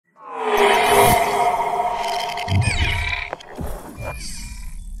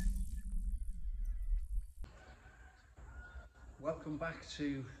back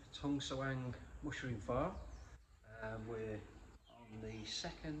to Tung Sawang Mushroom Farm. We're on the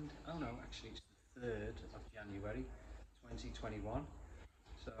 2nd, oh no, actually it's the 3rd of January 2021.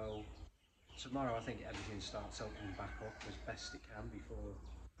 So tomorrow I think everything starts opening back up as best it can before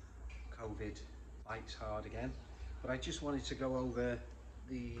COVID bites hard again. But I just wanted to go over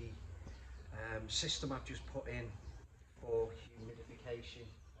the system I've just put in for humidification.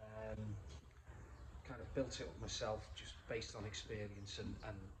 Kind of built it up myself just based on experience and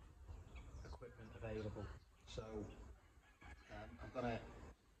equipment available. So I'm going to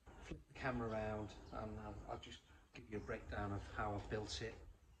flip the camera around and I'll just give you a breakdown of how I've built it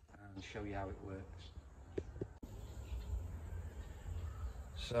and show you how it works.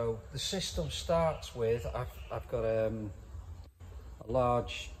 So the system starts with, I've got a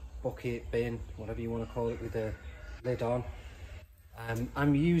large bucket, bin, whatever you want to call it, with a lid on.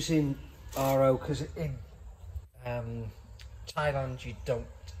 I'm using RO because in Thailand you don't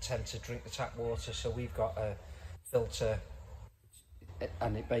tend to drink the tap water, so we've got a filter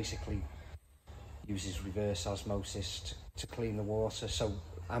and it basically uses reverse osmosis to clean the water. So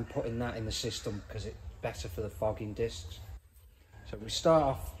I'm putting that in the system because it's better for the fogging discs. So we start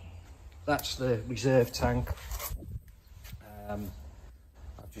off, that's the reserve tank. I've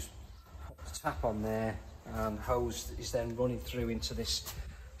just put the tap on there and hose is then running through into this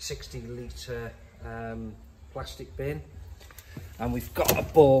 60 litre plastic bin, and we've got a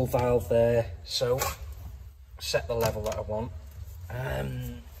ball valve there, so set the level that I want.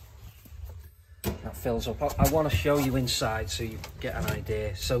 That fills up. I want to show you inside so you get an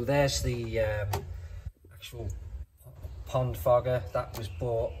idea. So there's the actual pond fogger that was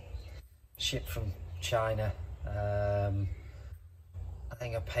shipped from China. I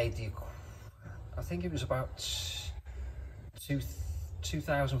think I paid I think it was about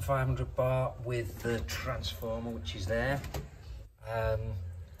 2,500 baht with the transformer, which is there.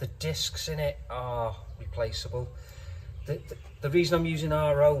 The discs in it are replaceable. The reason I'm using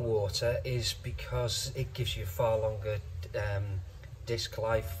RO water is because it gives you a far longer disc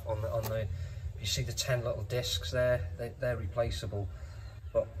life on the. You see the 10 little discs there, they're replaceable.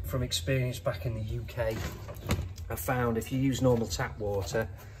 But from experience back in the UK, I found if you use normal tap water,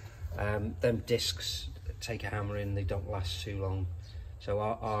 them discs take a hammer in, they don't last too long. So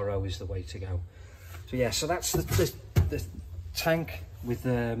RO is the way to go. So yeah, so that's the tank with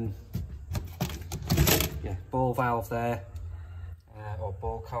ball valve there, or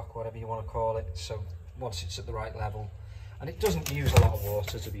ball cock, whatever you want to call it. So once it's at the right level, and it doesn't use a lot of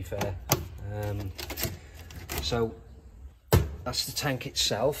water, to be fair. So that's the tank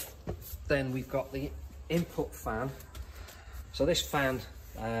itself. Then we've got the input fan. So this fan,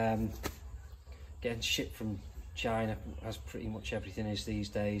 getting shipped from China, as pretty much everything is these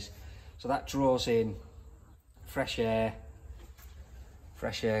days. So that draws in fresh air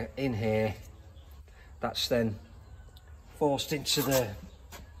in here. That's then forced into the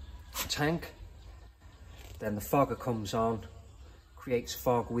tank. Then the fogger comes on, creates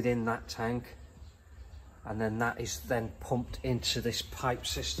fog within that tank, and then that is then pumped into this pipe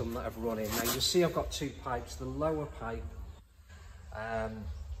system that I've run in. Now you'll see I've got two pipes. The lower pipe,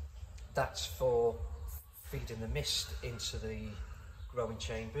 that's for feeding the mist into the growing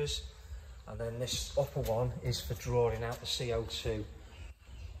chambers, and then this upper one is for drawing out the CO2.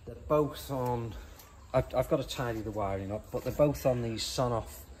 They're both on, I've got to tidy the wiring up, but they're both on these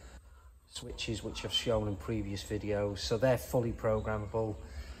son-off switches which I've shown in previous videos, so they're fully programmable.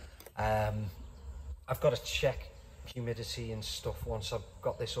 I've got to check humidity and stuff once I've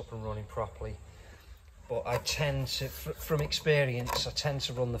got this up and running properly, but I tend to, from experience, I tend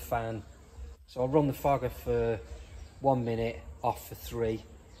to run the fan. So I'll run the fogger for 1 minute, off for 3,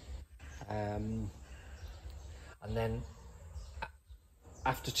 and then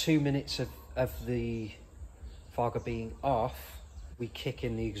after 2 minutes of the fogger being off, we kick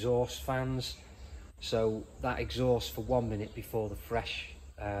in the exhaust fans. So that exhausts for 1 minute before the fresh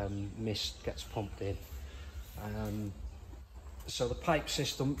mist gets pumped in. So the pipe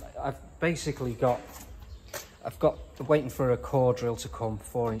system, I've got waiting for a core drill to come,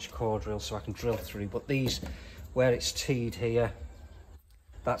 4-inch core drill, so I can drill through. But these, where it's teed here,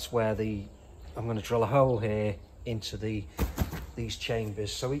 that's where I'm going to drill a hole here into these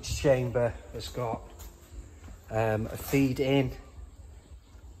chambers. So each chamber has got a feed in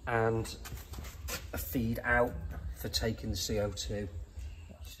and a feed out for taking the CO2.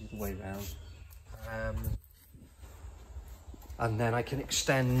 That's the way around. And then I can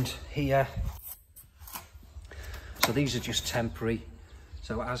extend here. So these are just temporary.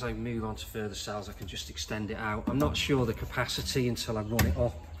 So as I move on to further cells, I can just extend it out. I'm not sure the capacity until I run it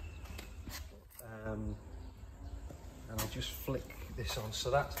up. And I'll just flick this on.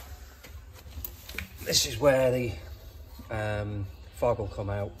 So this is where the fog will come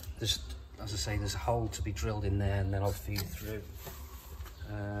out. There's, as I say, there's a hole to be drilled in there, and then I'll feed through.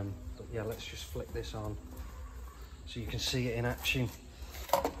 But yeah, let's just flick this on so you can see it in action.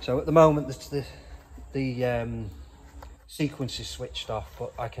 So at the moment the sequence is switched off,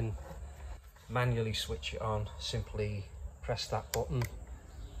 but I can manually switch it on. Simply press that button,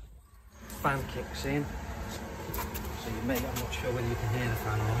 fan kicks in. So you may, I'm not sure whether you can hear the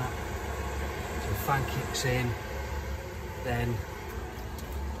fan or not. So the fan kicks in, then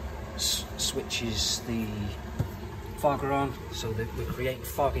switches the fogger on, so that we're creating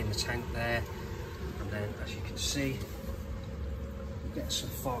fog in the tank there. And then, as you can see, you get some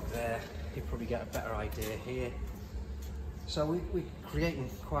fog there. You probably get a better idea here. So we're creating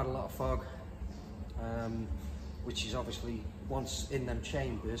quite a lot of fog, which is obviously, once in them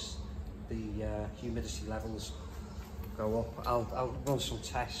chambers, the humidity levels go up. I'll run some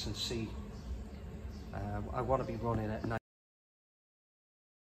tests and see. I want to be running at